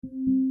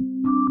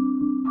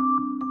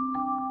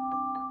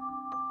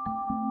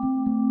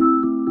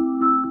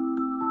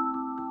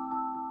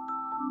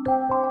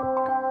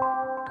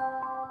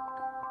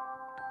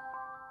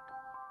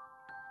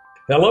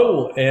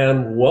Hello,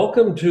 and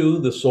welcome to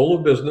The Soul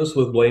of Business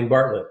with Blaine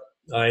Bartlett.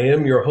 I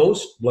am your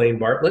host, Blaine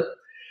Bartlett.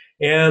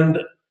 And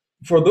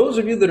for those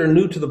of you that are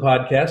new to the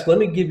podcast, let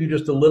me give you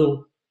just a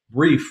little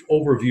brief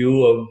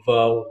overview of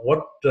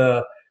what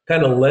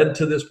kind of led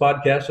to this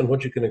podcast and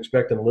what you can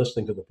expect in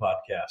listening to the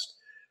podcast.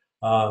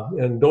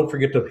 And don't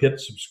forget to hit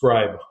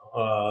subscribe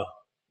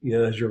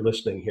as you're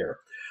listening here.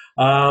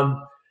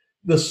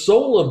 The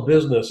soul of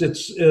business,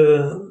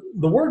 the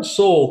word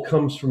soul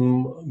comes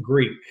from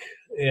Greek.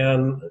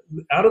 And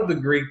out of the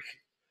Greek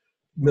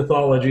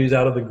mythologies,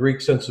 out of the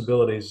Greek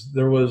sensibilities,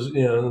 there was,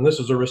 and this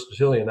is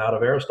Aristotelian out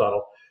of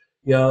Aristotle,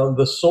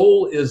 the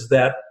soul is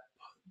that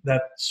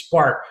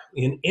spark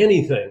in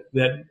anything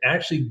that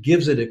actually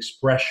gives it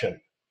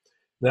expression.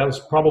 That was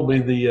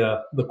probably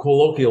the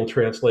colloquial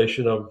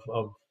translation of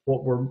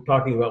what we're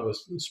talking about with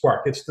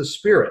spark. It's the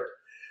spirit.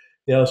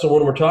 So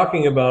when we're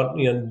talking about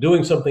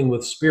doing something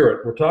with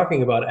spirit, we're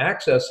talking about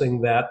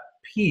accessing that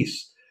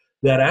piece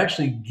that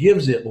actually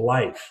gives it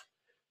life,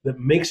 that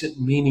makes it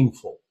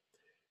meaningful.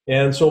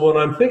 And so when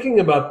I'm thinking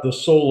about the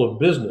soul of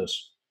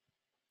business,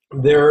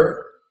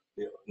 there,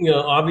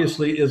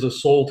 obviously is a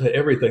soul to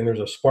everything. There's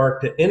a spark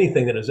to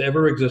anything that has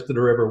ever existed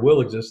or ever will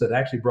exist that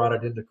actually brought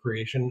it into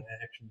creation, and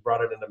actually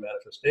brought it into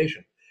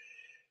manifestation.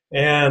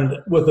 And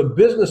with a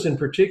business in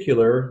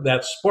particular,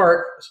 that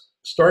spark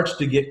starts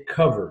to get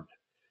covered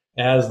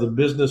as the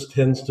business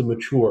tends to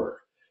mature.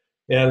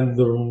 And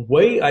the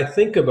way I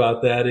think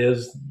about that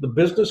is the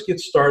business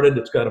gets started,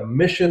 it's got a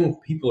mission,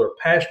 people are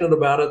passionate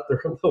about it,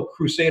 there are little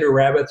crusader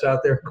rabbits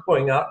out there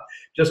going out,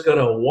 just going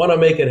to want to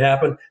make it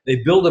happen. They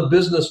build a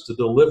business to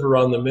deliver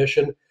on the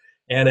mission,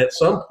 and at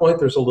some point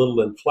there's a little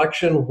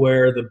inflection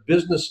where the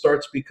business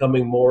starts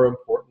becoming more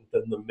important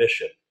than the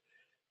mission.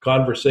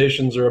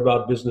 Conversations are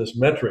about business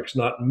metrics,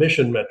 not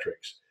mission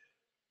metrics.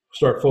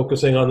 Start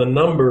focusing on the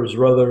numbers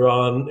rather than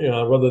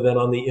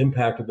on the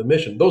impact of the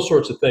mission, those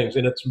sorts of things.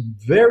 And it's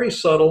very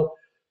subtle,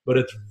 but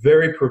it's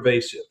very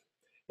pervasive.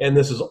 And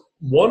this is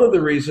one of the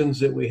reasons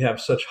that we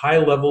have such high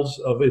levels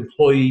of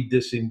employee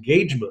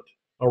disengagement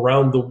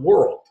around the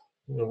world.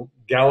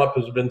 Gallup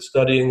has been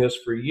studying this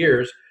for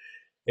years,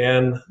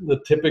 and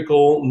the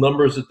typical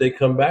numbers that they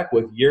come back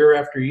with year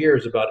after year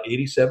is about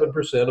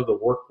 87% of the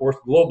workforce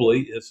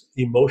globally is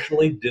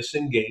emotionally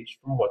disengaged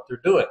from what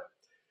they're doing.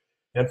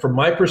 And from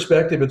my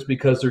perspective, it's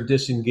because they're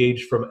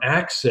disengaged from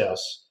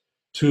access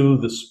to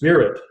the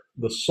spirit,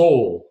 the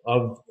soul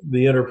of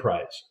the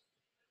enterprise.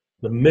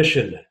 The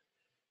mission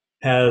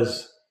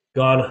has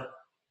gone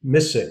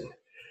missing.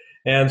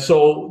 And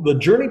so the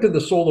journey to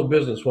the soul of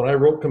business, when I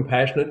wrote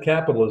Compassionate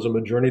Capitalism,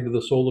 A Journey to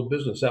the Soul of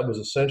Business, that was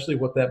essentially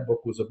what that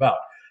book was about.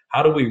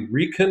 How do we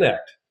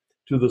reconnect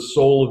to the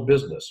soul of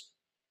business?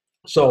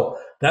 So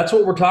that's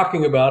what we're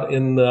talking about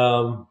in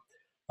the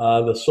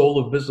Soul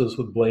of Business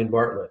with Blaine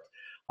Bartlett.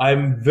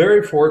 I'm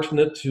very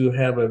fortunate to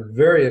have a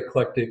very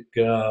eclectic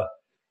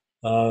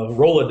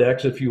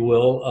Rolodex, if you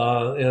will,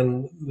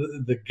 and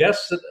the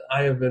guests that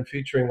I have been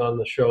featuring on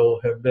the show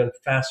have been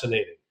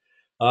fascinating.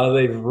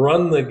 They've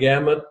run the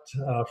gamut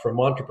from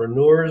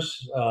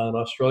entrepreneurs, an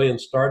Australian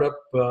startup,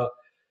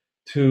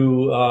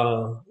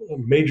 to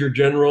Major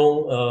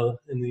General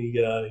in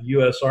the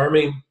U.S.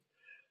 Army.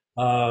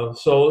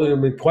 So I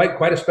mean,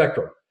 quite a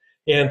spectrum.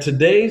 And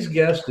today's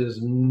guest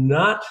is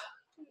not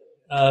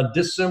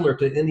dissimilar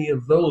to any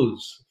of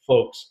those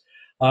folks.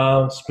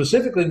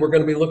 Specifically, we're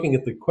going to be looking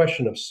at the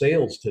question of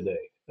sales today,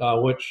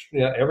 which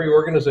every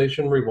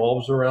organization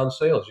revolves around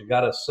sales. You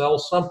got to sell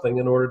something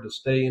in order to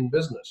stay in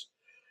business.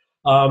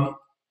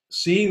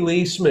 C.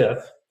 Lee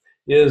Smith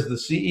is the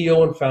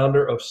CEO and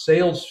founder of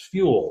Sales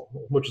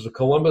Fuel, which is a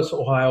Columbus,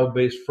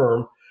 Ohio-based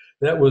firm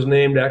that was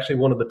named actually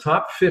one of the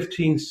top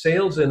 15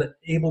 sales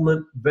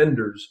enablement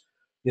vendors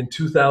in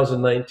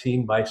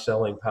 2019 by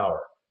Selling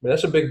Power. I mean,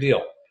 that's a big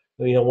deal.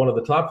 One of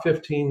the top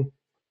 15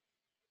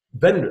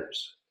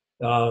 vendors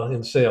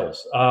in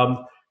sales.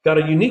 Got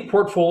a unique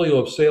portfolio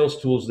of sales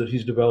tools that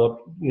he's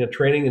developed.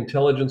 Training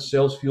intelligence.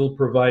 Sales Fuel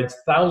provides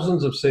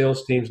thousands of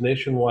sales teams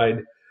nationwide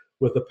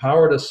with the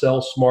power to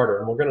sell smarter.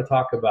 And we're going to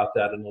talk about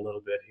that in a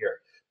little bit here.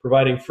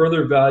 Providing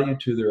further value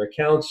to their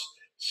accounts,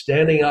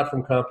 standing out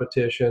from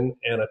competition,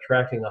 and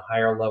attracting a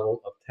higher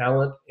level of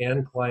talent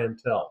and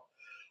clientele.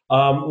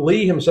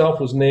 Lee himself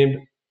was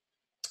named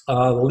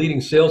the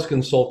leading sales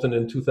consultant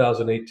in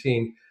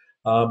 2018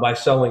 by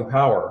Selling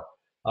Power,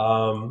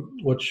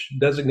 which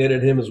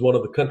designated him as one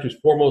of the country's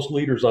foremost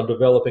leaders on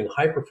developing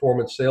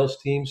high-performance sales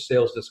teams,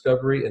 sales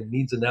discovery and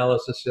needs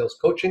analysis, sales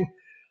coaching,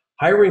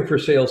 hiring for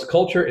sales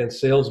culture, and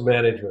sales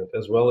management,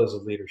 as well as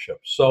leadership.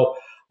 So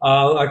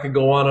I could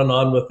go on and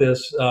on with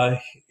this.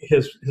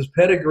 His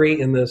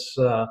pedigree in this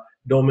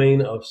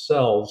domain of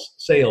sales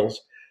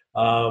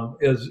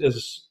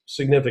is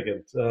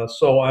significant.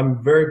 So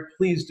I'm very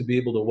pleased to be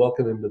able to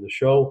welcome him to the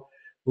show.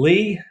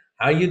 Lee,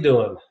 how you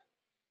doing?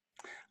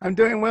 I'm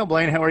doing well,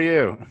 Blaine. How are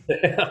you?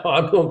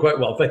 I'm doing quite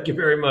well. Thank you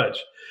very much.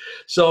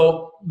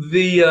 So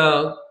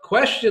the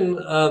question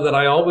that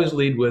I always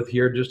lead with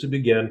here, just to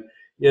begin,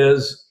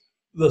 is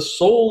the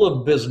soul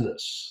of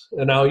business.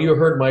 And now you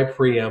heard my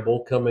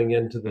preamble coming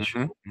into the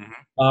show.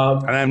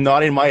 And I'm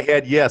nodding my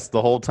head yes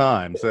the whole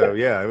time. So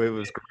yeah, it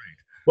was great.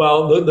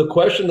 Well, the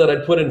question that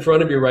I'd put in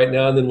front of you right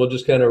now, and then we'll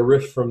just kind of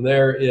riff from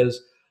there,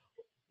 is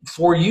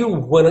for you,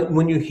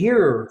 when you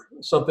hear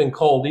something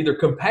called either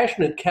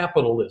compassionate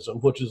capitalism,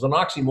 which is an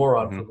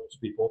oxymoron for most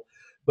people,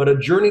 but a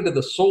journey to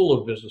the soul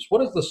of business, what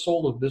does the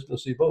soul of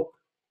business evoke?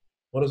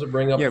 What does it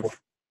bring up for?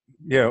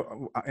 Yeah,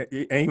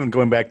 even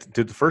going back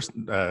to the first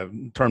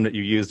term that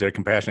you used there,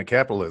 compassionate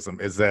capitalism,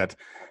 is that,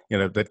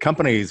 that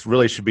companies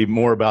really should be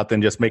more about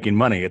than just making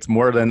money. It's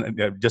more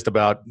than just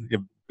about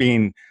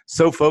being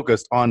so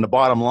focused on the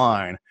bottom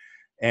line,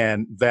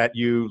 and that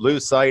you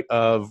lose sight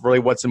of really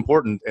what's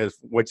important,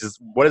 which is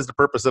what is the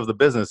purpose of the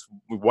business?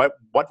 What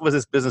was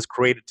this business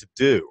created to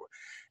do?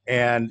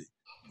 And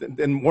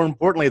then more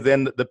importantly,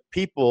 then the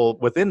people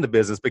within the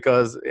business,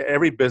 because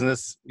every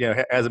business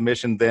has a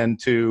mission then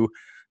to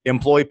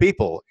employ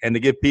people and to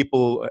give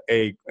people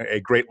a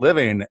great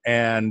living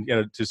and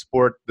to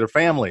support their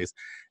families.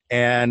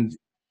 And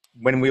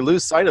when we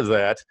lose sight of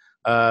that,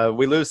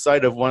 we lose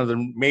sight of one of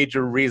the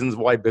major reasons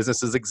why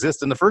businesses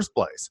exist in the first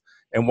place,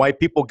 and why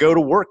people go to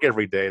work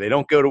every day. They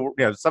don't go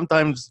to,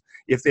 sometimes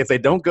if they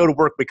don't go to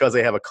work because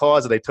they have a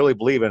cause that they totally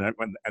believe in,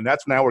 and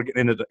that's now we're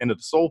getting into the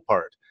soul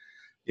part,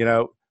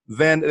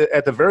 then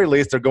at the very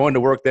least they're going to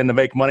work then to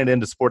make money, then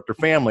to support their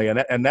family,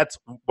 and that's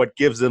what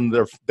gives them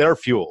their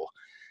fuel.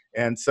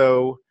 And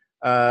so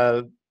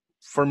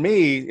for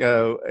me,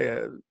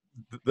 the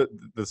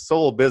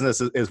soul of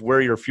business is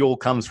where your fuel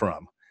comes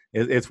from.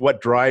 It's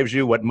what drives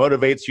you, what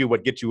motivates you,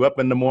 what gets you up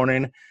in the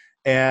morning.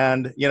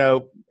 And,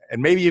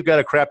 and maybe you've got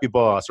a crappy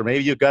boss, or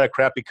maybe you've got a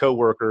crappy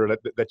coworker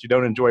that you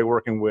don't enjoy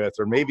working with,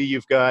 or maybe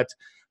you've got,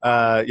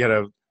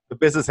 the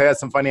business has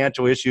some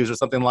financial issues or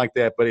something like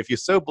that. But if you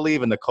so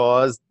believe in the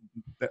cause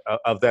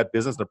of that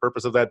business, the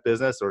purpose of that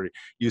business, or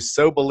you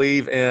so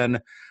believe in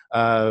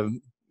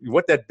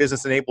what that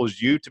business enables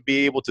you to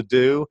be able to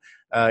do,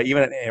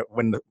 even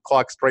when the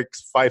clock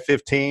strikes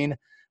 5:15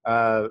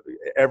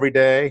 every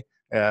day,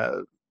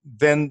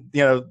 then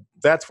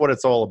that's what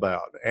it's all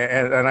about.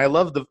 And I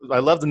love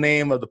the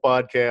name of the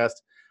podcast.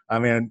 I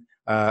mean,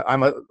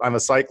 I'm a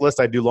cyclist.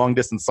 I do long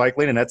distance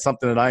cycling, and that's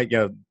something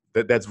that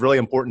that's really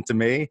important to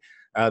me.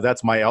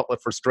 That's my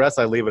outlet for stress.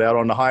 I leave it out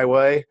on the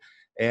highway,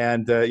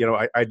 and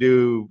I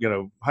do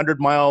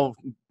 100-mile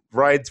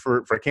rides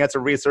for cancer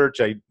research.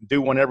 I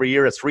do one every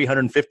year. It's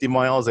 350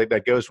 miles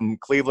that goes from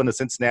Cleveland to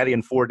Cincinnati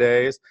in 4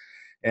 days.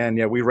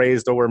 And we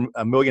raised over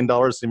 $1 million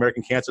to the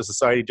American Cancer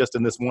Society just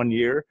in this 1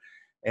 year.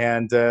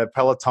 And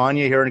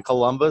Pelotonia here in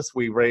Columbus,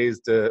 we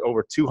raised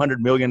over $200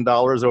 million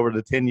over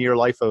the 10-year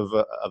life of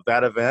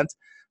that event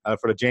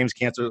for the James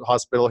Cancer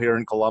Hospital here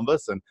in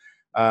Columbus.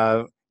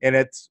 And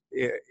that's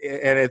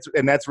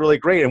really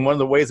great. And one of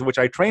the ways in which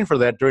I train for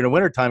that during the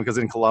wintertime, because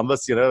in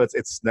Columbus,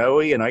 it's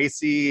snowy and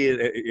icy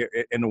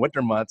in the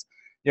winter months,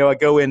 I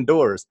go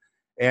indoors.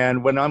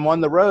 And when I'm on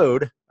the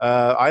road,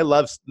 I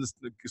love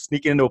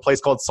sneaking into a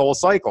place called Soul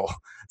Cycle.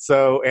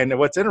 So, and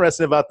what's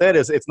interesting about that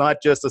is it's not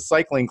just a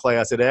cycling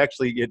class.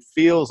 It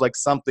feels like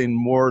something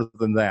more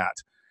than that.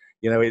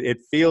 It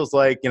feels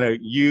like,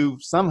 you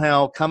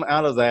somehow come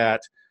out of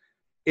that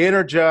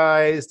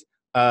energized.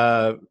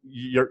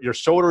 Your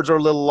shoulders are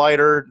a little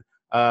lighter.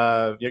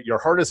 Your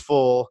heart is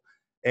full.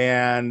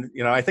 And,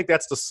 I think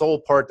that's the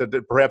soul part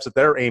that perhaps that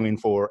they're aiming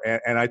for.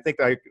 And I think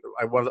I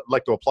would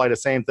like to apply the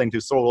same thing to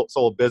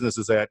soul business,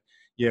 is that,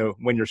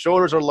 when your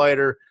shoulders are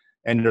lighter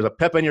and there's a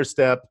pep in your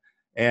step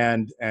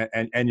and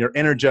you're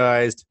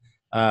energized,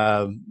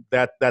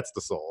 that's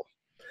the soul.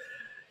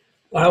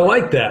 I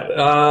like that.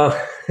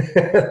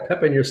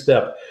 Pep in your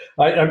step.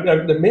 I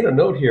made a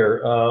note here.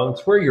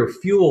 It's where your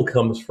fuel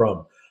comes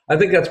from. I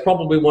think that's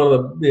probably one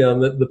of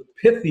the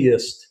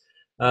pithiest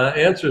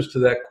answers to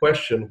that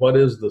question. What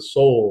is the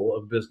soul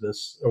of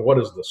business, or what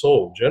is the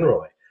soul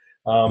generally?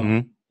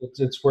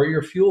 It's where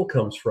your fuel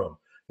comes from.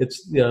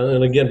 It's,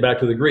 and again, back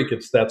to the Greek,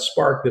 it's that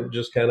spark that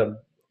just kind of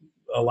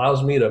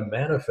allows me to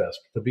manifest,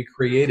 to be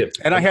creative.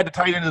 And I had to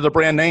tie it into the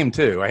brand name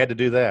too. I had to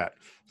do that.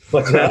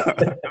 What's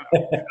that?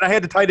 I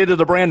had to tie it into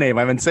the brand name.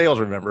 I'm in sales,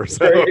 remember?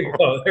 So.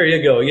 There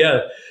you go.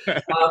 Yeah.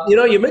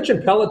 You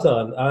mentioned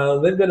Peloton.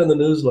 They've been in the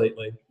news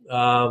lately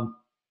about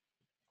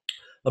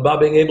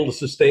being able to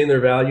sustain their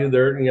value.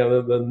 They're,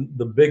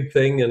 the big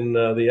thing in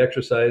the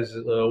exercise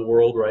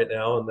world right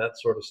now, and that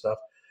sort of stuff.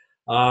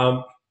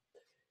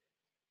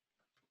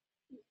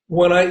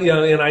 When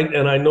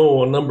I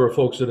know a number of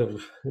folks that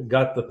have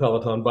got the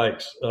Peloton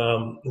bikes.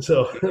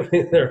 So I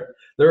mean, they're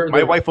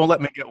my wife won't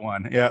let me get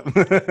one. Yeah.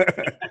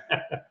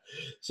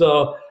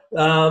 So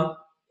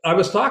I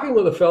was talking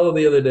with a fellow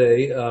the other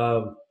day,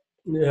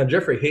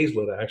 Jeffrey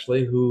Hazlett,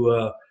 actually,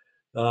 who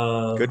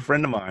good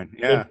friend of mine.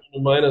 Yeah, good friend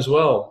of mine as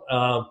well,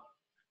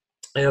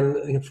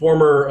 and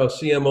former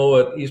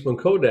CMO at Eastman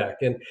Kodak,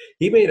 and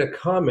he made a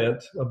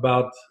comment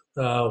about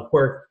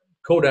where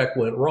Kodak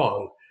went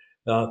wrong.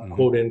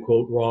 Quote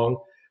unquote wrong.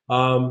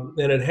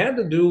 And it had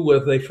to do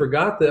with, they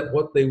forgot that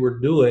what they were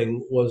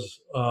doing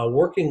was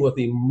working with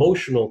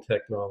emotional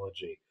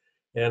technology.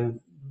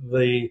 And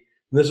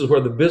this is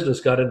where the business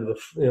got into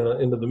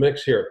the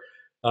mix here.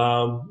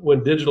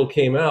 When digital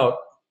came out,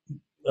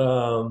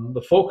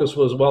 the focus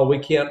was, well, we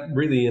can't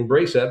really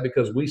embrace that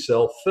because we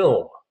sell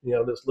film.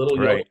 This little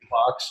yellow Right.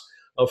 box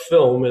of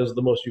film is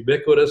the most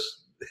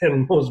ubiquitous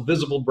and most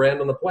visible brand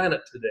on the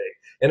planet today.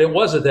 And it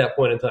was at that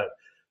point in time.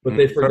 But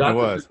they forgot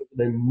Certainly that was.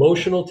 the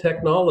emotional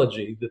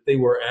technology that they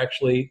were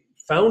actually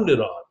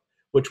founded on,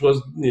 which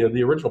was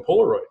the original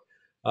Polaroid.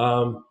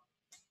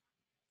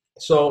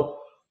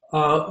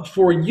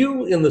 For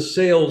you in the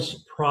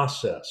sales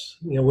process,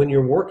 when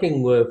you're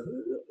working with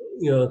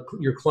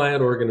your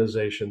client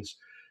organizations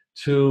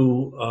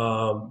to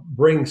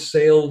bring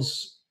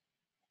sales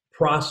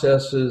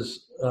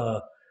processes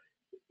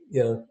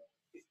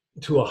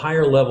to a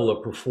higher level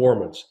of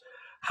performance,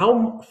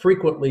 how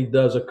frequently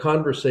does a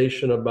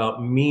conversation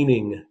about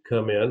meaning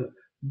come in?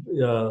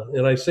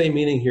 And I say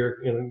meaning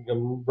here,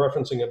 I'm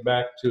referencing it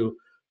back to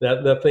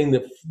that thing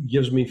that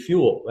gives me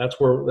fuel. That's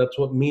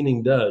what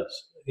meaning does.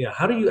 Yeah.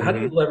 How do you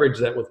leverage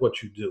that with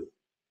what you do?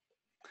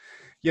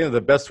 Yeah,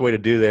 the best way to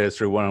do that is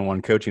through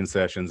one-on-one coaching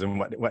sessions,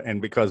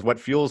 and because what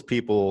fuels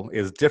people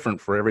is different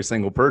for every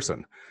single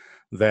person.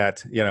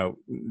 That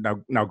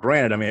now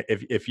granted, I mean,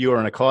 if you are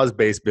in a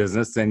cause-based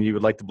business, then you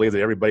would like to believe that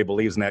everybody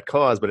believes in that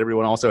cause, but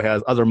everyone also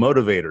has other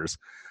motivators,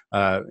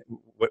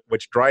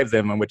 which drive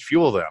them and which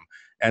fuel them.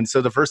 And so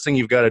the first thing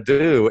you've got to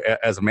do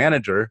as a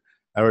manager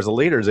or as a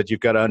leader is that you've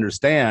got to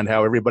understand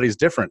how everybody's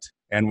different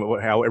and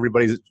how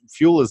everybody's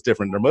fuel is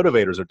different, their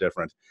motivators are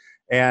different.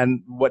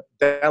 And what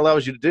that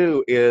allows you to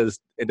do is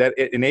that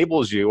it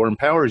enables you or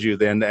empowers you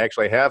then to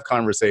actually have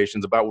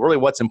conversations about really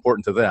what's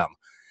important to them.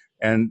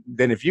 And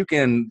then if you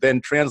can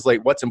then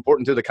translate what's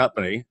important to the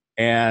company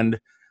and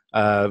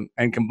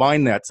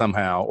combine that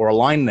somehow or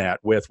align that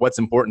with what's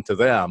important to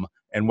them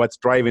and what's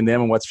driving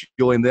them and what's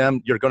fueling them,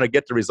 you're going to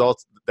get the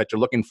results that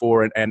you're looking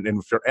for. And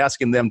if you're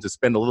asking them to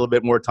spend a little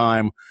bit more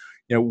time,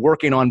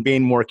 working on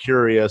being more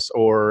curious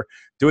or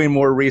doing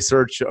more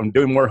research,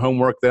 doing more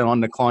homework then on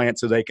the client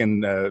so they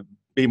can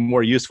be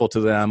more useful to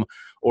them,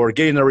 or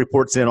getting their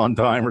reports in on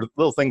time, or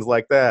little things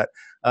like that,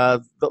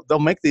 they'll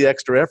make the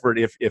extra effort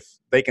if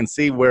they can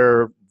see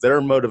where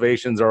their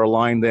motivations are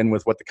aligned then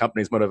with what the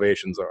company's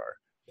motivations are.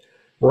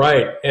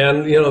 Right.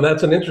 And,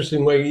 that's an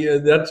interesting way.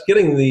 That's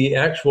getting the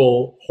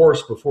actual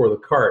horse before the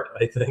cart,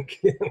 I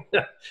think.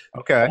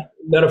 Okay.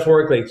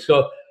 Metaphorically.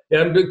 So,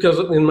 and because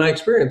in my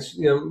experience,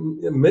 in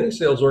many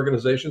sales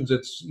organizations,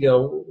 it's,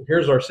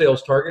 here's our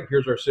sales target,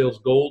 here's our sales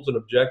goals and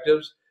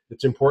objectives.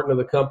 It's important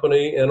to the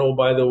company. And, oh,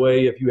 by the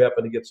way, if you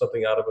happen to get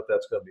something out of it,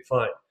 that's going to be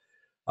fine.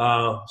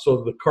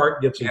 So the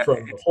cart gets in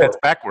front of the horse. That's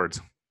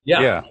backwards.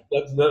 Yeah.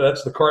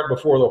 That's the cart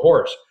before the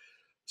horse.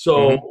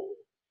 So,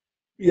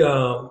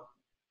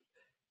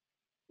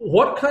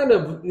 what kind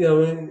of,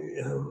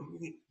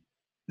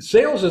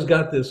 sales has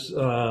got this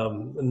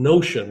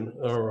notion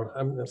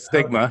or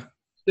stigma.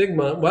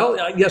 Well,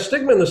 yeah,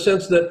 stigma in the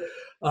sense that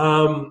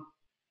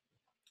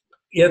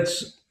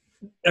it's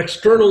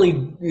externally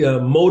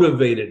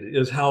motivated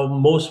is how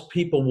most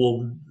people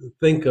will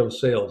think of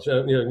sales.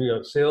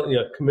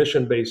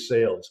 Commission-based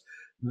sales.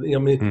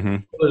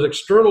 There's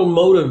external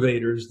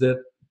motivators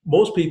that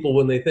most people,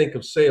 when they think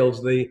of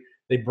sales, they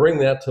bring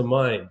that to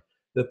mind.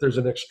 That there's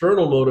an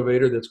external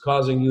motivator that's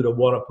causing you to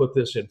want to put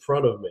this in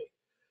front of me.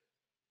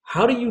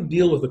 How do you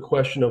deal with the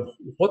question of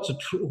what's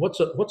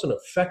an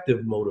effective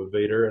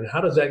motivator, and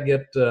how does that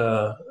get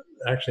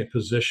actually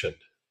positioned?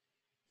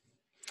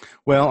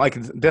 Well, I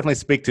can definitely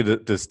speak to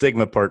the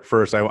stigma part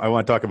first. I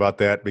want to talk about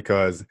that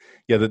because,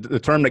 the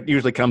term that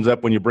usually comes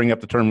up when you bring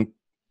up the term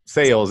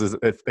sales is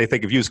if they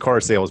think of used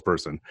car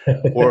salesperson,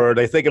 or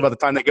they think about the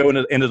time they go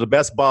into the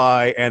Best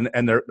Buy and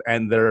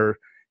they're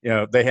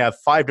they have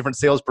 5 different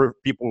sales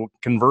people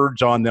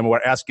converge on them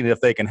or asking if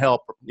they can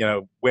help.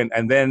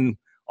 And then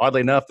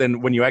oddly enough,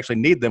 then when you actually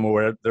need them,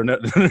 or they're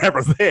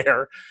never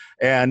there,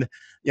 and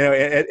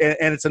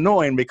and it's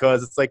annoying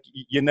because it's like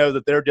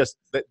that they're just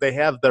they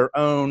have their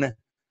own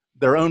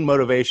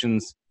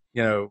motivations.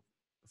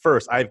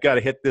 First, I've got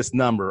to hit this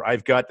number.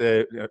 I've got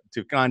to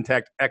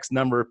contact X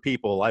number of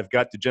people. I've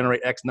got to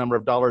generate X number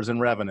of dollars in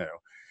revenue,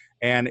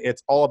 and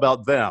it's all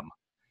about them.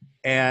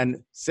 And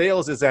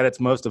sales is at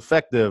its most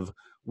effective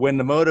when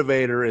the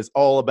motivator is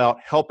all about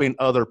helping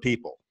other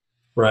people.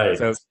 Right.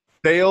 So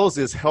sales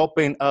is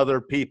helping other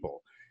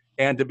people.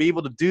 And to be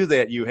able to do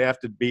that, you have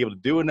to be able to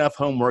do enough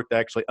homework to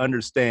actually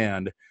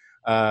understand,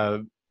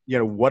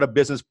 what a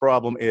business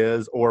problem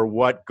is or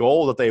what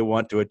goal that they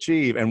want to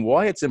achieve and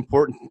why it's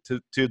important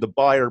to the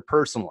buyer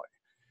personally.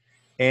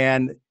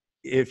 And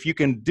if you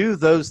can do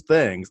those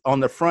things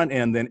on the front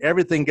end, then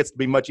everything gets to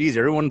be much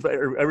easier.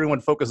 Everyone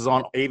focuses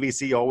on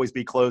AVC, always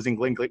be closing,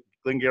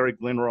 Glengarry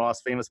Glen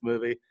Ross, famous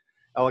movie,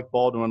 Alec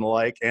Baldwin and the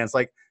like. And it's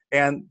like,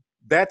 and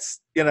that's,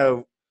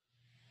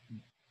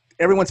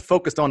 everyone's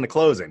focused on the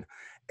closing.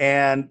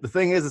 And the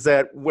thing is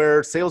that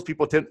where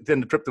salespeople tend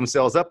to trip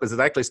themselves up is it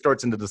actually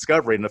starts in the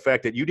discovery and the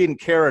fact that you didn't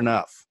care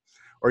enough,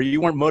 or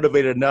you weren't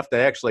motivated enough to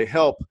actually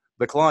help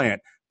the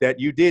client, that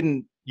you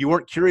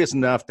weren't curious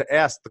enough to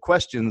ask the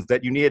questions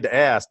that you needed to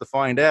ask to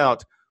find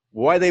out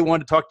why they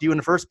want to talk to you in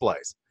the first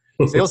place.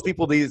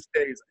 Salespeople these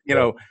days,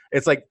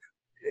 it's like,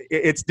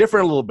 it's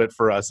different a little bit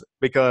for us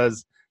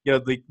because,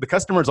 the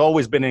customer's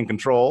always been in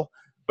control,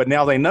 but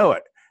now they know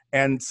it.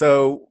 And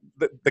so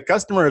the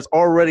customer has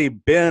already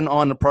been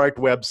on the product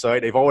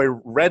website. They've already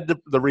read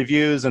the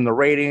reviews and the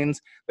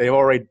ratings. They've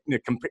already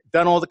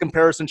done all the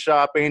comparison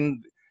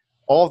shopping,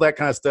 all that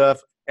kind of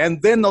stuff.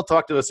 And then they'll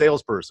talk to a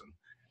salesperson.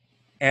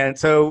 And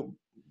so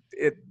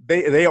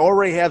they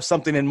already have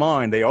something in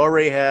mind. They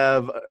already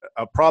have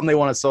a problem they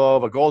want to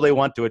solve, a goal they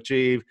want to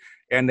achieve,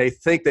 and they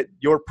think that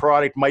your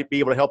product might be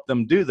able to help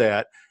them do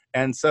that.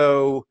 And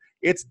so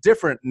it's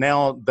different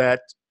now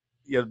that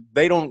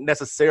they don't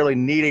necessarily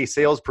need a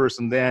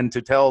salesperson then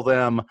to tell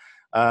them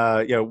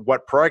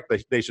what product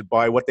they should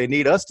buy. What they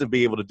need us to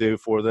be able to do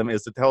for them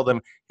is to tell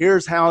them,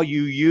 here's how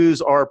you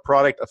use our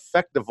product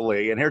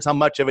effectively, and here's how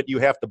much of it you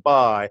have to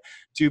buy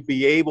to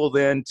be able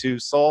then to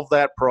solve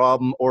that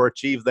problem or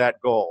achieve that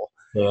goal.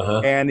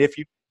 Uh-huh. And if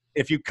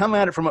you come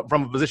at it from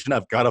a position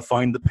of gotta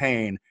find the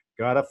pain,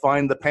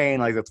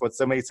 like that's what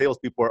so many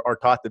salespeople are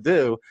taught to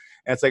do,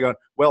 and it's like,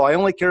 well, I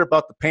only care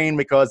about the pain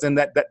because then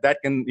that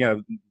can,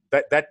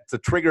 that's a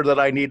trigger that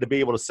I need to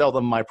be able to sell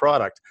them my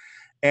product.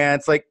 And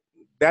it's like,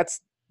 that's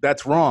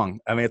wrong.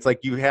 I mean, it's like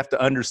you have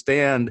to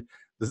understand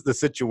the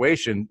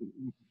situation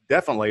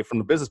definitely from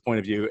the business point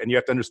of view, and you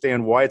have to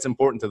understand why it's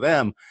important to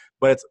them.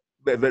 But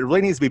it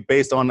really needs to be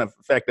based on the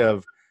fact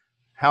of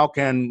how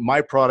can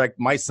my product,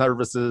 my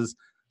services,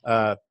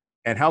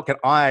 and how can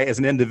I, as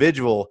an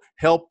individual,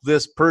 help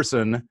this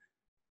person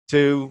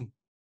to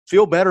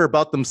feel better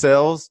about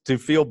themselves, to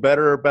feel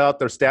better about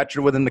their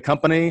stature within the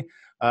company,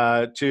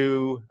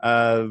 to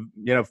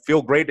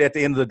feel great at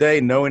the end of the day,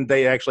 knowing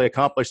they actually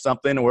accomplished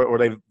something, or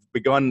they've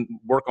begun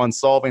work on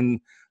solving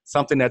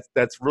something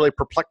that's really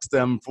perplexed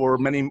them for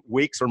many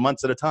weeks or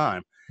months at a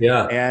time.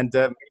 Yeah, and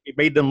it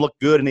made them look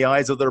good in the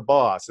eyes of their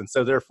boss, and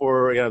so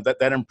therefore,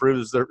 that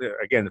improves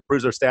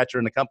improves their stature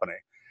in the company.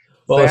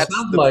 Well, so it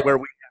sounds like where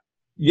we.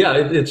 Yeah,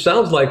 it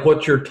sounds like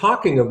what you're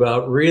talking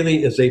about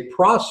really is a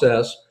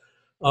process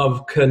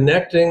of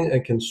connecting a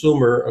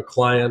consumer, a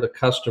client, a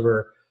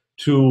customer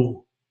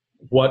to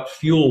what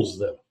fuels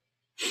them.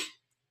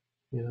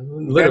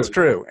 That's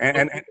true,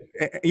 and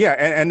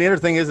the other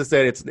thing is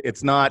that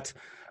it's not,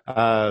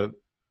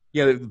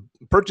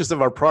 purchase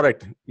of our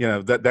product,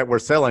 that we're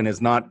selling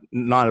is not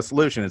a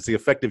solution. It's the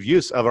effective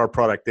use of our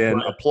product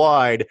then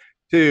applied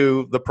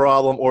to the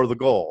problem or the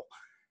goal,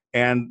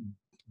 and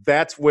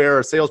that's where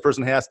a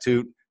salesperson has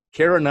to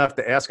care enough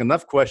to ask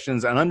enough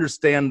questions and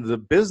understand the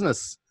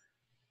business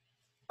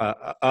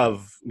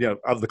of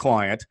the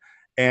client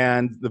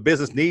and the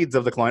business needs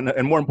of the client,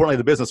 and more importantly,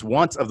 the business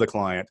wants of the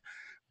client.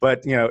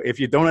 But if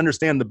you don't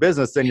understand the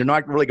business, then you're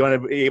not really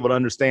going to be able to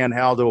understand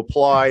how to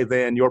apply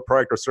then your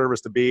product or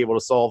service to be able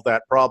to solve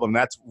that problem.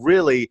 That's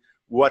really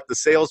what the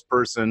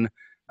salesperson.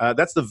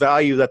 That's the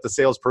value that the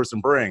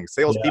salesperson brings.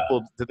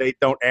 Salespeople today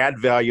don't add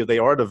value; they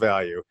are the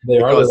value.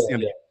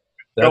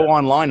 Go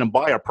online and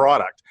buy a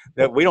product.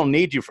 That we don't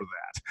need you for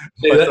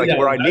that.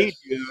 Where I need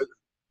you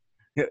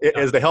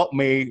is to help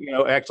me,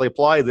 actually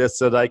apply this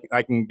so that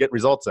I can get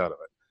results out of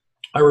it.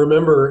 I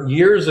remember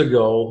years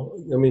ago,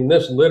 I mean,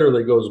 this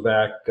literally goes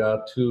back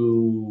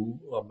to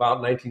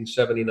about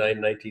 1979,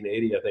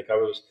 1980. I think I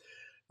was,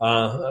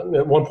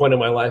 at one point in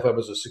my life, I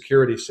was a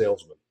security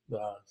salesman.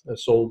 I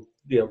sold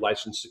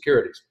licensed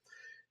securities.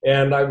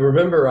 And I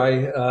remember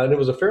and it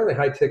was a fairly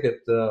high ticket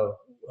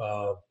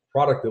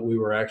product that we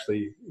were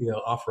actually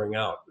offering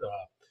out.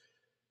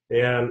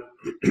 And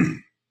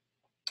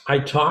I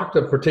talked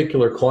to a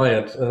particular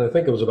client, and I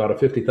think it was about a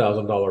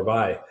 $50,000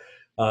 buy,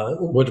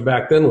 which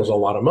back then was a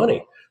lot of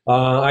money.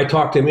 I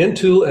talked him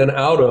into and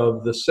out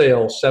of the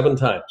sale 7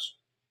 times.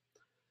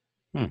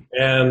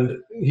 And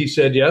he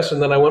said yes.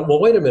 And then I went,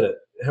 well, wait a minute.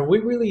 Have we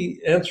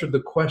really answered the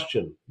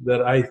question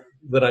that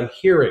I'm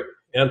hearing?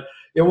 And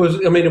it was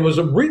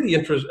a really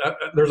interesting,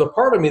 there's a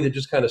part of me that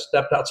just kind of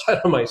stepped outside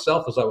of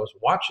myself as I was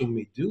watching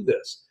me do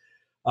this.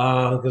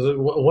 Because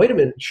wait a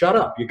minute, shut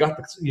up. You got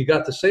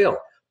the sale.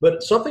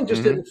 But something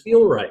just didn't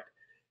feel right.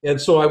 And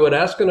so I would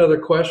ask another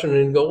question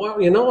and go,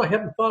 well, I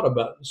haven't thought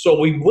about it. So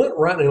we went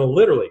right,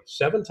 literally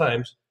 7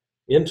 times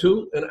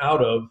into and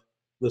out of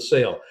the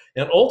sale.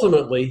 And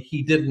ultimately,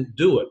 he didn't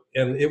do it.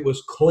 And it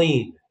was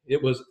clean.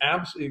 It was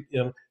absolutely,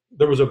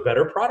 there was a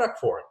better product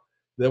for him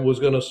that was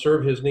going to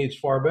serve his needs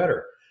far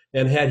better.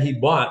 And had he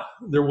bought,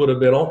 there would have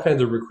been all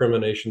kinds of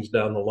recriminations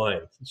down the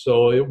line.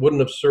 So it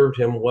wouldn't have served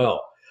him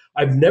well.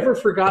 I've never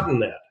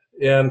forgotten that.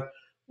 And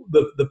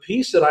the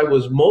piece that I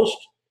was most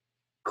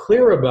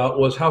clear about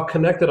was how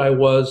connected I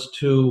was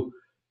to,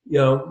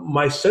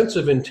 my sense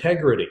of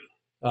integrity,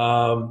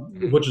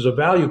 which is a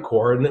value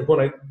core. And then when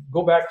I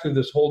go back to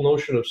this whole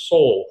notion of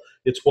soul,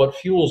 it's what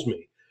fuels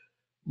me.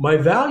 My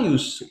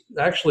values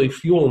actually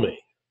fuel me.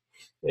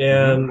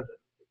 And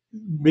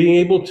being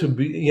able to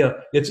be,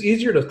 it's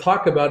easier to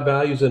talk about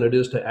values than it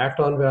is to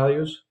act on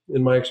values,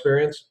 in my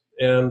experience.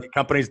 And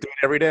companies do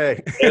it every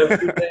day.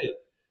 Every day.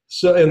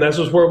 So, and this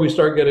is where we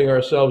start getting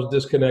ourselves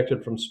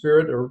disconnected from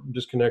spirit or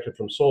disconnected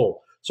from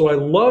soul. So I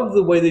love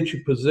the way that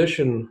you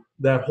position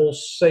that whole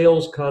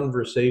sales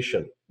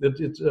conversation.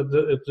 It's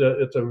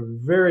a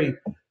very,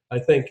 I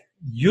think,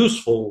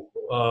 useful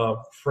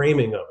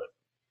framing of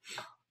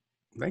it.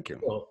 Thank you.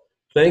 Well,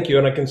 thank you,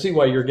 and I can see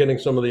why you're getting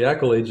some of the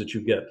accolades that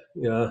you get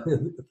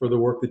for the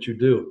work that you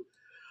do.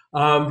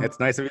 It's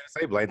nice of you to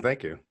say, Blaine.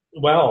 Thank you.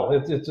 Well,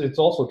 it's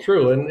also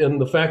true, and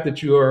the fact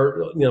that you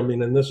are, I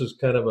mean, and this is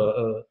kind of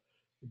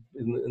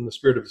in the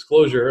spirit of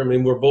disclosure. I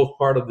mean, we're both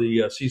part of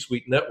the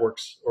C-Suite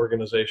Networks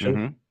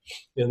organization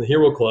in the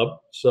Hero Club,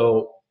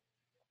 so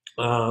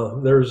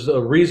there's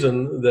a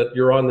reason that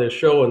you're on this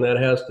show, and that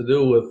has to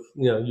do with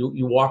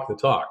you walk the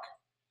talk.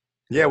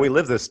 Yeah, we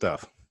live this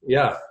stuff.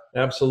 Yeah,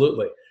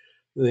 absolutely.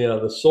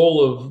 The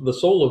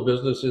soul of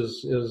business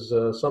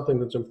is something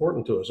that's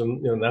important to us,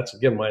 and that's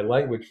again my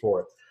language for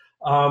it.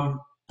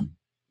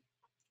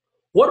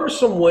 What are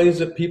some ways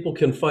that people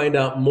can find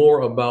out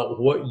more about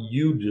what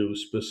you do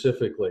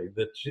specifically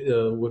that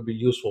would be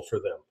useful for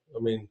them? I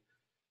mean,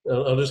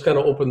 I'll just kind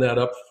of open that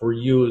up for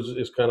you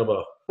as kind of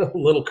a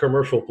little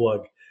commercial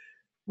plug.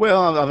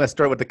 Well, I'm going to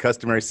start with the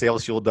customary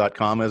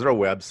salesfuel.com as our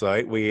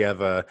website. We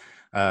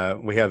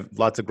have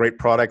lots of great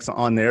products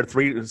on there,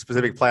 3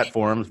 specific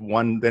platforms.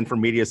 One then for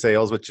media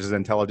sales, which is an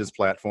intelligence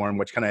platform,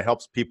 which kind of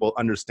helps people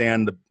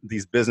understand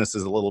these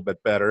businesses a little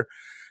bit better.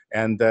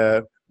 And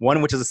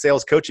one which is a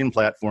sales coaching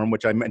platform,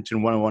 which I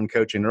mentioned one-on-one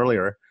coaching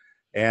earlier.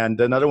 And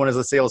another one is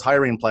a sales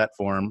hiring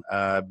platform,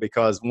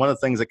 because one of the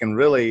things that can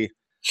really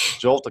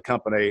jolt a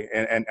company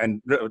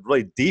and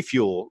really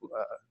defuel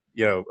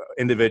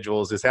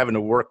individuals is having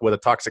to work with a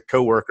toxic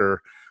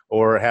coworker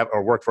or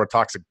work for a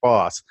toxic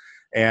boss,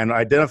 and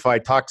identify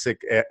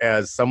toxic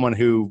as someone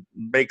who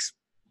makes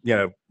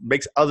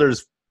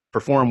others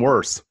perform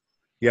worse.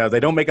 They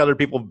don't make other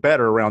people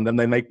better around them;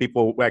 they make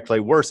people actually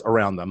worse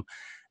around them.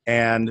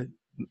 And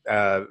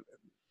and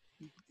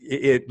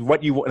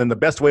the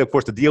best way, of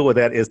course, to deal with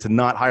that is to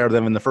not hire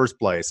them in the first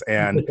place.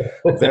 And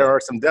there are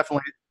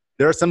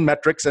some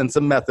metrics and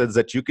some methods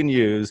that you can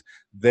use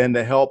then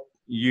to help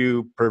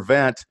you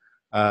prevent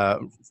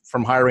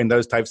from hiring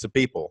those types of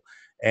people.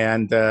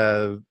 And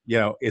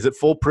is it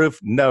foolproof?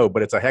 No,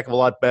 but it's a heck of a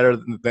lot better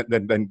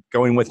than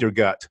going with your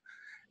gut.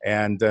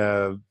 And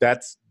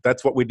that's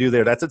what we do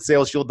there. That's at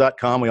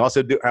salesfuel.com. We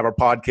also do have our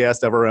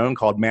podcast of our own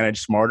called Manage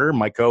Smarter.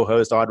 My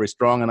co-host Audrey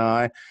Strong and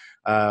I.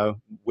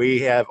 We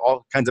have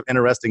all kinds of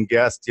interesting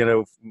guests.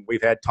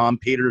 We've had Tom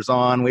Peters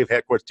on. We've had,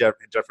 of course,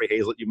 Jeffrey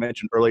Hazlett, you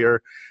mentioned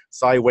earlier,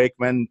 Cy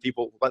Wakeman,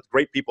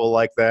 great people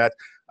like that.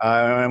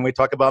 And we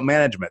talk about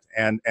management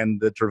and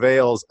the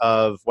travails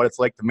of what it's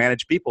like to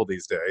manage people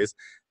these days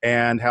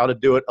and how to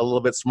do it a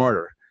little bit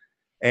smarter.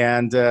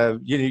 And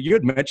you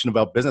had mentioned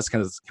about business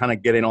kind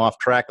of getting off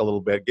track a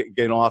little bit,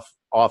 getting off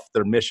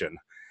their mission.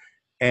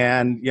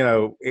 And,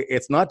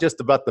 it's not just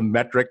about the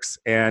metrics,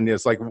 and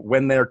it's like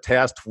when they're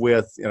tasked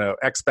with,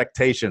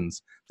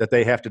 expectations that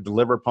they have to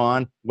deliver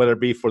upon, whether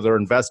it be for their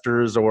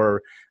investors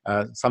or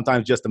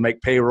sometimes just to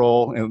make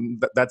payroll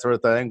and that sort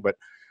of thing, but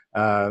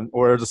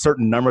or there's a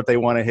certain number that they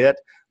want to hit,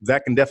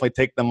 that can definitely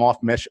take them off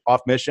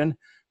mission.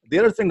 The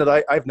other thing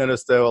that I've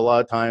noticed, though, a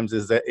lot of times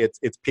is that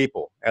it's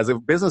people. As a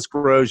business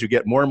grows, you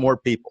get more and more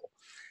people.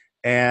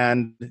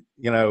 And,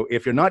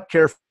 if you're not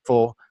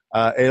careful,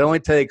 it only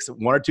takes 1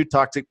 or 2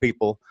 toxic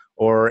people,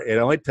 or it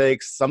only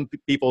takes some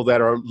people that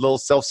are a little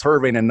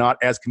self-serving and not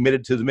as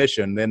committed to the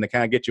mission, then to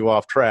kind of get you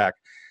off track.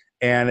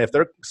 And if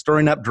they're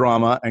stirring up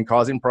drama and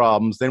causing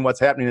problems, then what's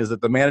happening is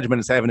that the management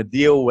is having to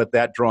deal with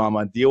that drama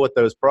and deal with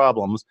those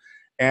problems.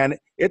 And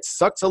it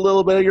sucks a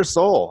little bit of your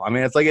soul. I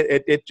mean, it's like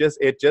it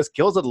just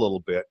kills it a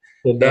little bit.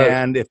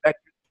 And if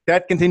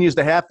that continues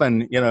to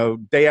happen,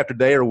 day after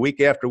day or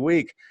week after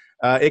week,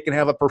 it can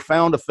have a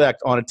profound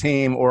effect on a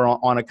team or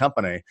on a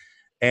company.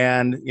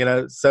 And,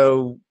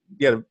 so,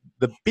 the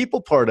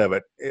people part of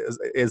it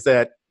is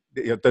that,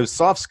 those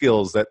soft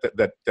skills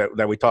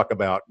that we talk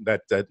about,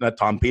 that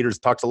Tom Peters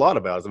talks a lot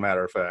about, as a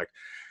matter of fact,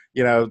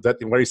 that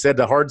what he said,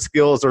 the hard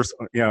skills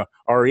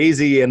are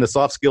easy and the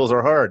soft skills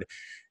are hard.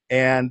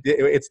 And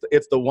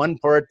it's the one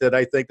part that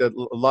I think that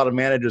a lot of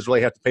managers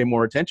really have to pay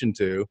more attention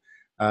to,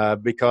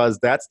 because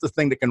that's the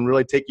thing that can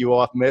really take you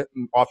off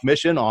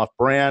mission, off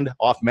brand,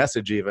 off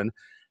message even,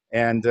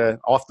 and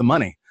off the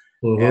money.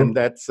 Mm-hmm. And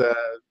that's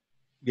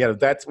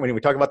that's when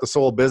we talk about the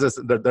soul of business.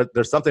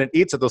 There's something that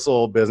eats at the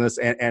soul of business,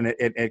 and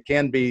it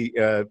can be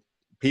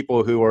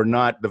people who are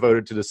not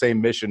devoted to the same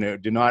mission, who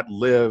do not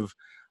live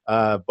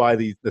by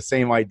the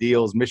same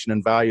ideals, mission,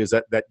 and values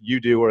that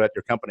you do or that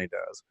your company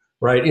does.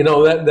 Right.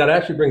 That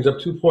actually brings up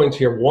 2 points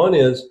here. One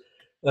is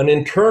an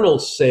internal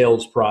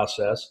sales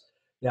process.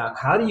 Now,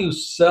 how do you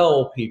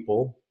sell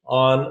people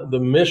on the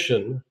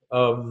mission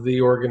of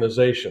the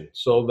organization?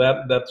 So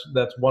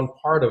that's one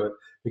part of it,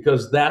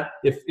 because that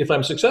if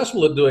I'm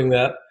successful at doing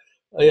that,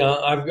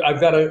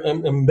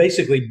 I'm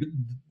basically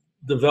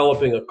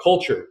developing a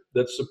culture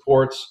that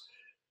supports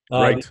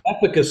the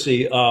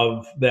efficacy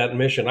of that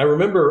mission. I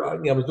remember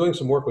I was doing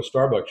some work with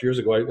Starbucks years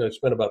ago. I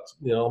spent about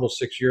almost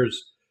 6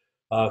 years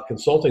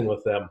consulting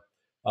with them,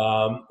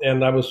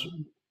 and I was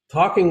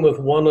talking with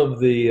one of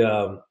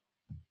the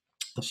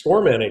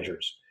store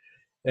managers.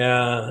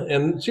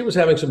 And she was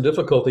having some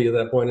difficulty at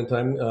that point in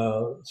time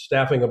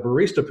staffing a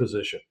barista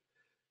position.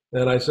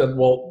 And I said,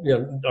 well,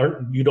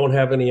 you don't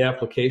have any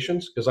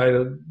applications? Because I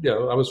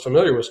was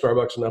familiar with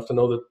Starbucks enough to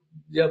know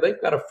that,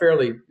 they've got a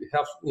fairly,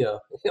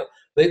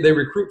 they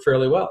recruit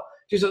fairly well.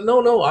 She said,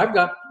 no, I've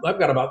got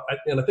about,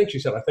 and I think she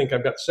said, I think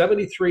I've got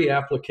 73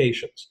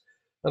 applications.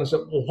 And I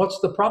said, well, what's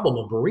the problem?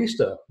 A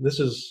barista, this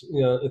is,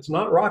 it's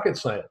not rocket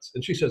science.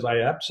 And she says, I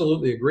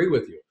absolutely agree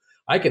with you.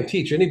 I can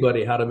teach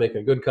anybody how to make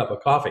a good cup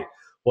of coffee.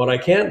 What I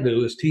can't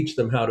do is teach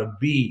them how to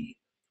be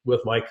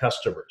with my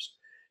customers.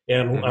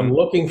 And I'm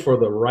looking for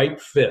the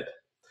right fit.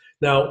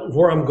 Now,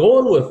 where I'm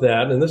going with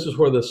that, and this is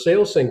where the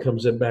sales thing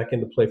comes back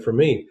into play for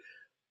me,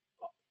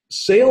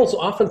 sales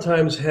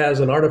oftentimes has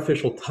an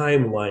artificial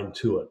timeline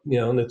to it,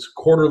 and it's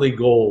quarterly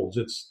goals,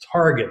 it's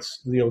targets,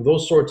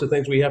 those sorts of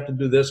things. We have to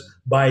do this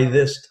by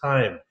this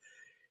time.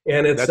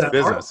 And it's that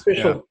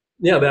artificial,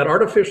 that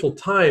artificial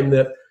time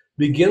that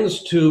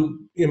begins to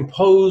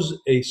impose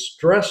a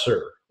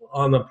stressor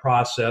on the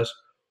process,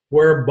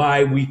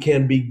 whereby we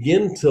can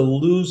begin to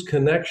lose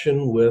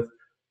connection with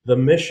the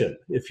mission,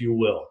 if you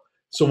will.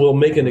 So we'll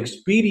make an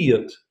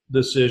expedient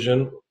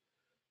decision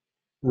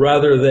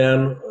rather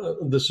than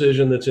a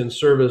decision that's in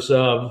service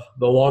of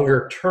the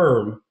longer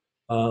term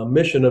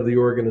mission of the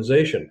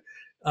organization.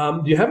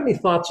 Do you have any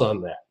thoughts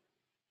on that?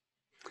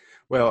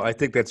 Well, I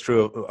think that's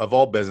true of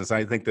all business.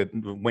 I think that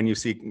when you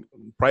see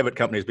private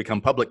companies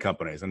become public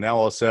companies, and now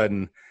all of a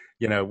sudden,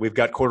 we've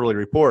got quarterly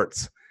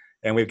reports,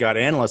 and we've got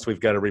analysts we've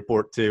got to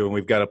report to, and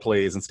we've got to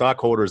please, and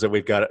stockholders that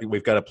we've got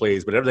to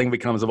please. But everything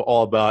becomes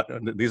all about,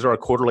 these are our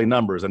quarterly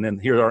numbers, and then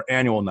here are our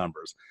annual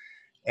numbers.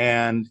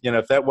 And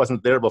if that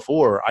wasn't there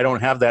before, I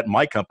don't have that in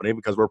my company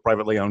because we're a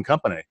privately owned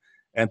company,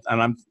 and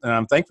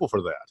I'm thankful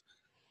for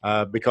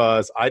that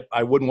because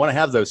I wouldn't want to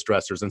have those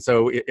stressors. And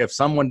so if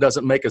someone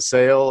doesn't make a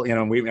sale,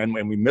 and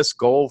we miss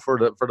goal for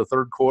the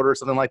third quarter,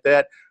 something like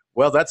that.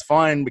 Well, that's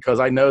fine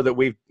because I know that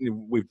we've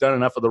done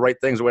enough of the right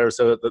things, or whatever.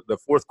 So the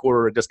fourth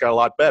quarter it just got a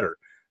lot better.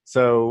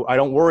 So I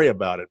don't worry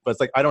about it. But it's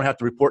like I don't have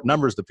to report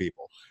numbers to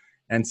people,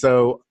 and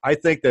so I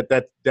think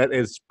that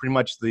is pretty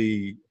much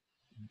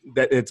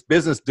that it's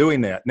business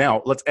doing that.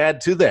 Now let's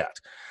add to that,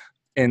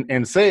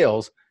 in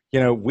sales,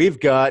 we've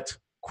got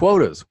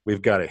quotas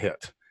we've got to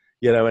hit,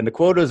 and the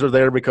quotas are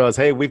there because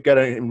hey, we've got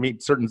to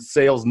meet certain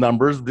sales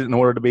numbers in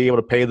order to be able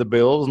to pay the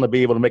bills and to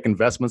be able to make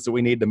investments that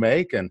we need to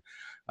make, and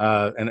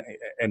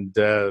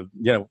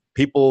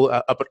people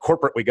up at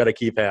corporate we got to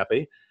keep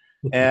happy,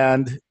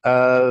 and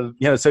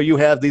so you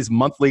have these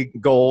monthly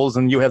goals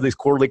and you have these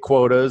quarterly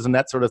quotas and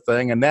that sort of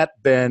thing, and that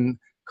then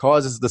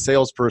causes the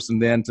salesperson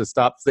then to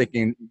stop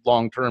thinking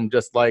long term,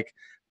 just like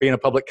being a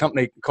public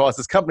company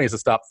causes companies to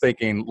stop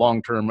thinking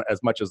long term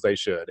as much as they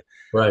should.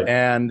 Right.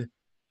 And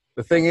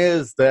the thing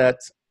is that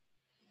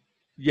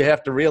you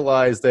have to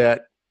realize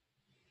that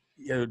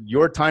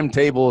your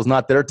timetable is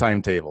not their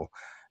timetable.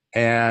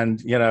 And,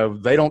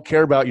 they don't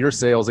care about your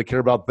sales, they care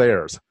about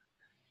theirs.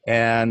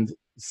 And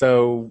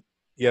so,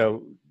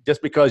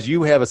 just because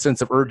you have a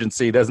sense of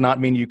urgency does not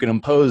mean you can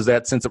impose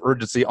that sense of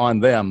urgency on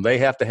them. They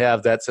have to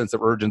have that sense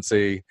of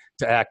urgency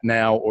to act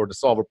now or to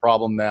solve a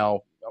problem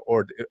now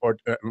or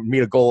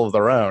meet a goal of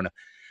their own.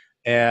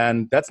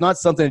 And that's not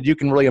something that you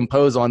can really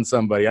impose on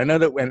somebody. I know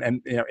that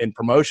in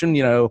promotion,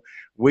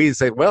 we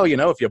say, well,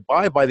 if you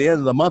buy by the end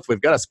of the month,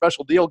 we've got a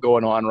special deal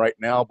going on right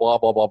now, blah,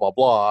 blah, blah, blah,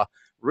 blah.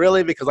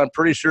 Really? Because I'm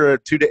pretty sure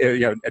 2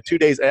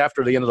 days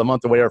after the end of the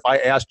month or whatever, if I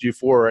asked you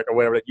for it or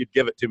whatever, you'd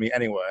give it to me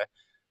anyway.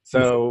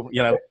 So,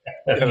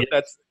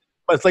 that's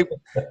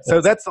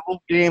the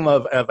whole game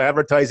of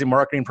advertising,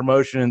 marketing,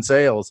 promotion, and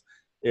sales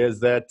is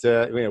that,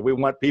 we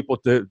want people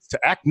to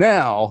act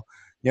now,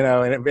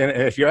 and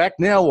if you act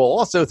now, we'll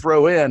also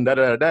throw in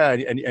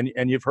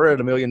and you've heard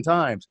it a million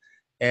times.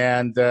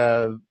 And,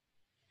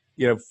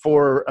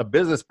 for a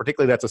business,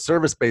 particularly that's a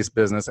service-based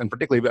business and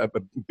particularly a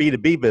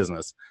B2B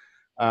business,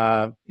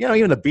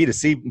 even the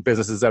B2C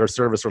businesses that are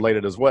service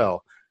related as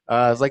well.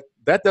 It's like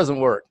that doesn't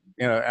work,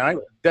 and I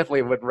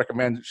definitely would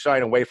recommend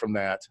shying away from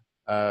that,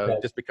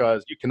 just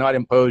because you cannot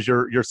impose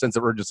your sense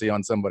of urgency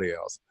on somebody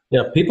else.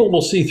 Yeah, people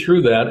will see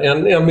through that,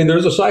 and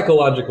there's a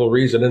psychological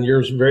reason, and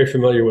you're very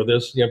familiar with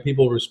this.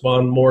 People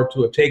respond more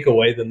to a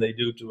takeaway than they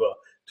do to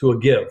a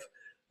give.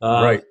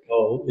 Right.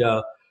 So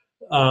yeah,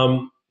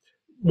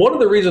 one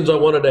of the reasons I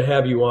wanted to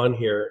have you on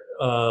here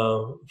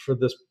for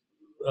this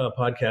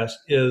podcast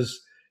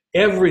is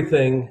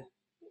everything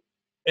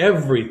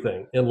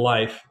in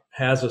life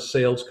has a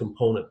sales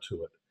component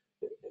to it.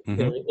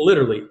 Mm-hmm.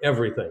 Literally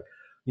everything.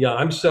 Yeah,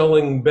 I'm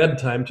selling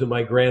bedtime to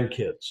my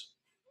grandkids.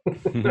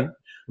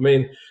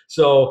 Mm-hmm.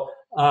 So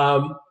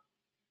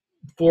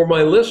for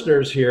my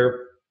listeners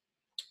here,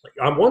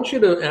 I want you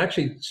to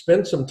actually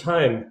spend some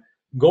time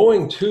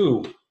going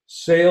to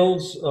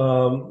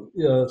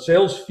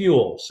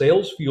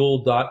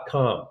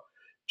salesfuel.com.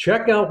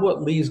 Check out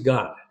what Lee's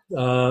got.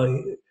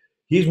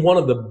 He's one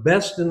of the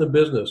best in the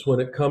business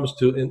when it comes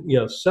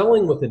to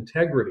selling with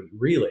integrity,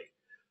 really.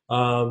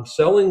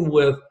 Selling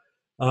with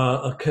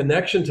a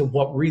connection to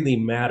what really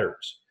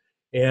matters.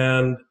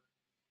 And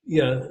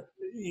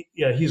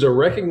he's a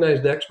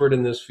recognized expert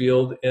in this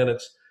field, and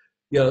it's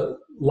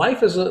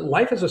life is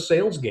a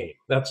sales game.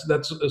 That's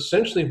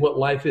essentially what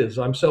life is.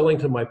 I'm selling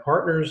to my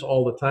partners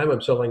all the time.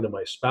 I'm selling to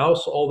my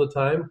spouse all the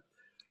time.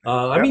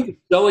 I'm even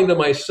selling to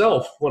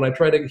myself when I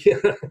try to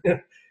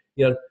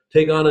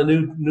take on a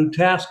new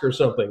task or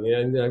something,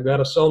 and I've got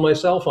to sell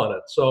myself on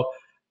it. So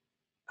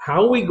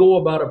how we go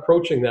about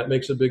approaching that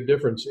makes a big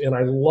difference. And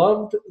I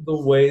loved the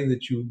way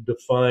that you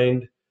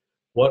defined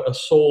what a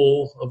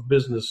soul of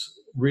business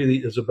really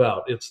is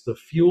about. It's the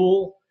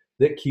fuel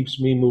that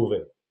keeps me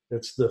moving.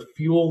 It's the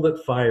fuel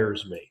that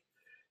fires me.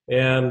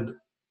 And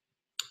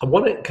I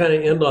want to kind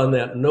of end on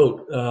that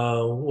note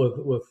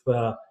with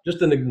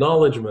just an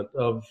acknowledgement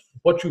of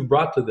what you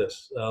brought to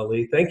this,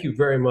 Lee. Thank you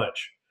very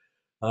much.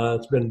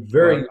 It's been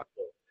very useful.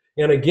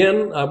 And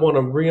again, I want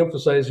to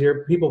reemphasize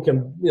here, people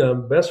can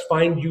best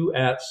find you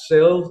at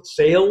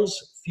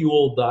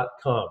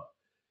salesfuel.com.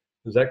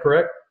 Is that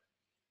correct?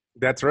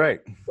 That's right.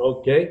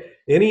 Okay.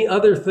 Any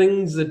other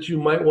things that you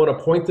might want to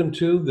point them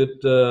to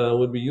that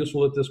would be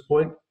useful at this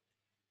point?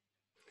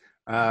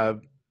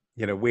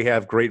 We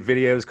have great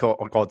videos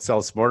called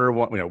Sell Smarter,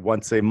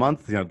 once a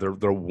month. They're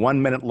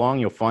 1 minute long.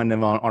 You'll find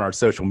them on our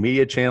social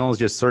media channels.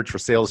 Just search for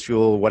Sales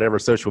Fuel, whatever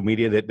social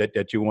media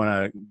that you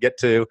want to get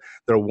to.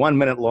 They're 1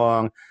 minute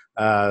long.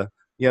 They're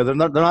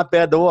not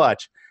bad to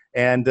watch,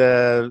 and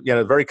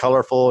very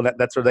colorful and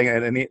that sort of thing.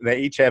 And they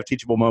each have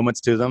teachable moments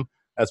to them,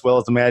 as well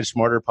as the Manage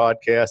Smarter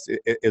podcast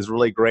is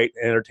really great,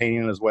 and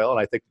entertaining as well. And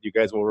I think you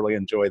guys will really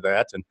enjoy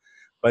that.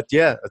 But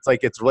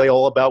it's really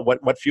all about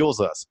what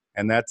fuels us,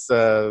 and that's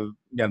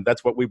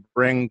what we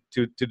bring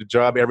to the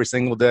job every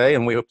single day,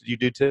 and we hope that you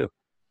do too.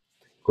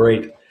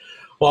 Great.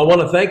 Well, I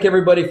want to thank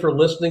everybody for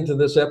listening to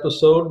this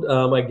episode.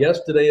 My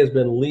guest today has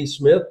been Lee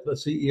Smith, the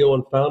CEO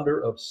and founder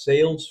of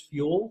Sales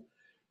Fuel.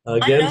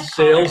 Again,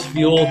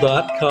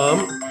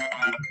 salesfuel.com.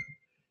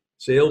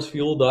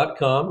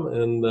 Salesfuel.com,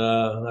 and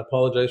I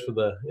apologize for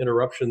the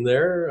interruption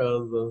there.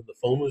 The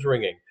phone was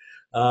ringing.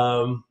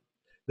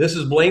 This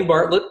is Blaine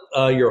Bartlett,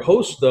 your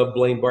host of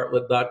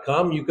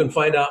BlaineBartlett.com. You can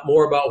find out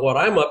more about what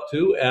I'm up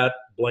to at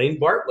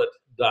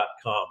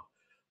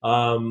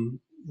BlaineBartlett.com.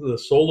 The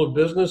Soul of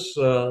Business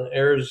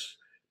airs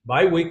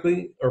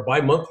bi-weekly or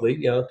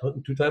bi-monthly,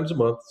 2 times a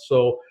month.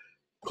 So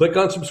click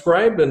on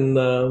subscribe, and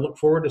look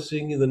forward to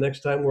seeing you the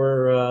next time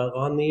we're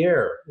on the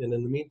air. And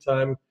in the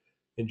meantime,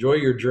 enjoy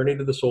your journey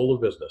to the soul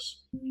of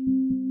business.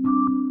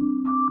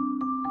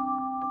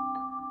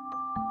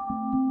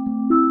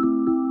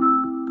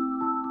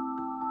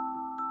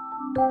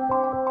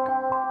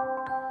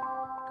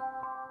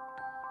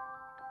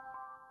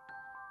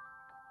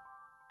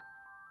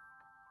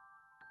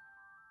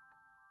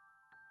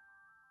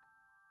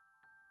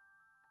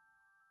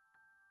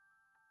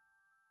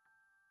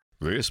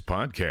 This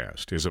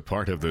podcast is a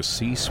part of the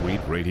C-Suite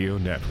Radio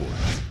Network.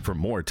 For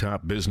more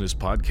top business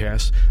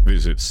podcasts,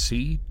 visit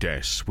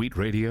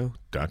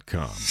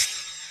c-suiteradio.com.